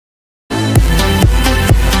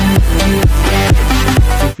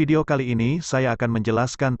video kali ini saya akan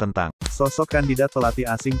menjelaskan tentang sosok kandidat pelatih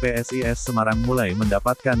asing Psis Semarang mulai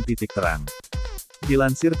mendapatkan titik terang.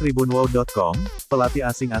 Dilansir tribunwow.com, pelatih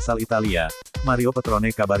asing asal Italia, Mario Petrone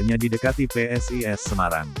kabarnya didekati Psis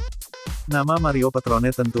Semarang. Nama Mario Petrone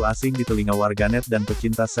tentu asing di telinga warganet dan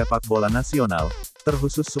pecinta sepak bola nasional,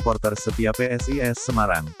 terkhusus supporter setia Psis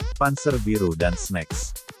Semarang, Panser Biru dan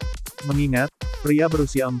Snacks. Mengingat, pria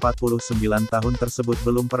berusia 49 tahun tersebut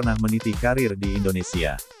belum pernah meniti karir di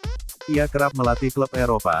Indonesia. Ia kerap melatih klub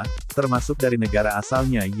Eropa, termasuk dari negara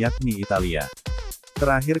asalnya yakni Italia.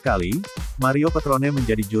 Terakhir kali, Mario Petrone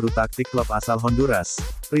menjadi juru taktik klub asal Honduras,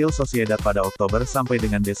 Real Sociedad pada Oktober sampai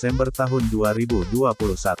dengan Desember tahun 2021.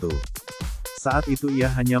 Saat itu ia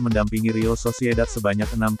hanya mendampingi Real Sociedad sebanyak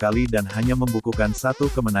 6 kali dan hanya membukukan 1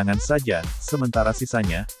 kemenangan saja, sementara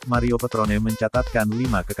sisanya, Mario Petrone mencatatkan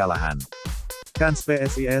 5 kekalahan. Kans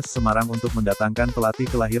Psis Semarang untuk mendatangkan pelatih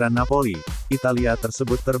kelahiran Napoli, Italia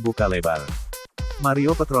tersebut terbuka lebar.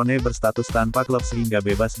 Mario Petrone berstatus tanpa klub sehingga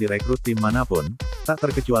bebas direkrut tim manapun, tak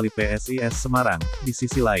terkecuali Psis Semarang. Di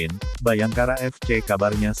sisi lain, Bayangkara FC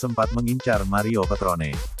kabarnya sempat mengincar Mario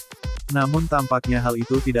Petrone. Namun tampaknya hal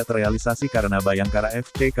itu tidak terrealisasi karena Bayangkara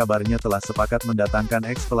FC kabarnya telah sepakat mendatangkan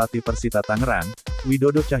ex-pelatih Persita Tangerang,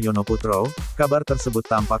 Widodo Cahyonoputro. Kabar tersebut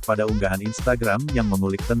tampak pada unggahan Instagram yang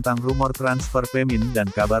mengulik tentang rumor transfer pemain dan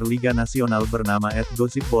kabar Liga Nasional bernama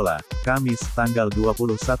 @gosipbola, Kamis, tanggal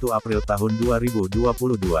 21 April tahun 2022.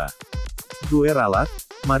 Gue ralat,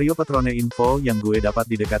 Mario Petrone info yang gue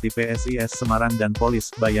dapat didekati Psis Semarang dan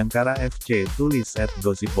Polis Bayangkara FC, tulis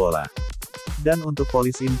 @gosipbola. Dan untuk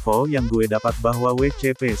Polis info yang gue dapat bahwa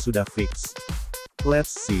WCP sudah fix.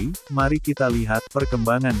 Let's see, mari kita lihat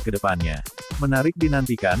perkembangan ke depannya. Menarik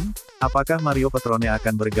dinantikan, apakah Mario Petrone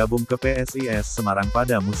akan bergabung ke Psis Semarang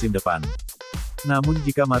pada musim depan. Namun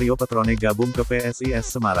jika Mario Petrone gabung ke Psis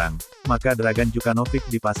Semarang, maka Dragan Djukanovic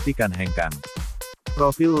dipastikan hengkang.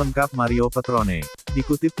 Profil lengkap Mario Petrone.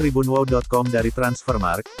 Dikutip tribunwow.com dari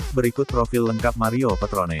Transfermarkt, berikut profil lengkap Mario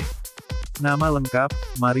Petrone. Nama lengkap,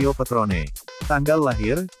 Mario Petrone. Tanggal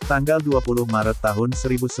lahir, tanggal 20 Maret tahun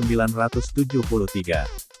 1973.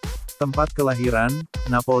 Tempat kelahiran,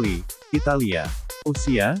 Napoli, Italia.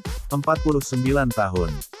 Usia, 49 tahun.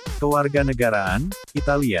 Kewarganegaraan,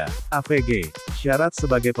 Italia. AVG. Syarat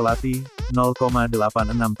sebagai pelatih,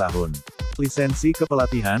 0,86 tahun. Lisensi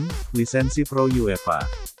kepelatihan, lisensi Pro UEFA.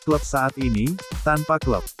 Klub saat ini, tanpa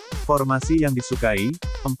klub. Formasi yang disukai,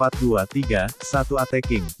 4-2-3-1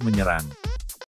 attacking, menyerang.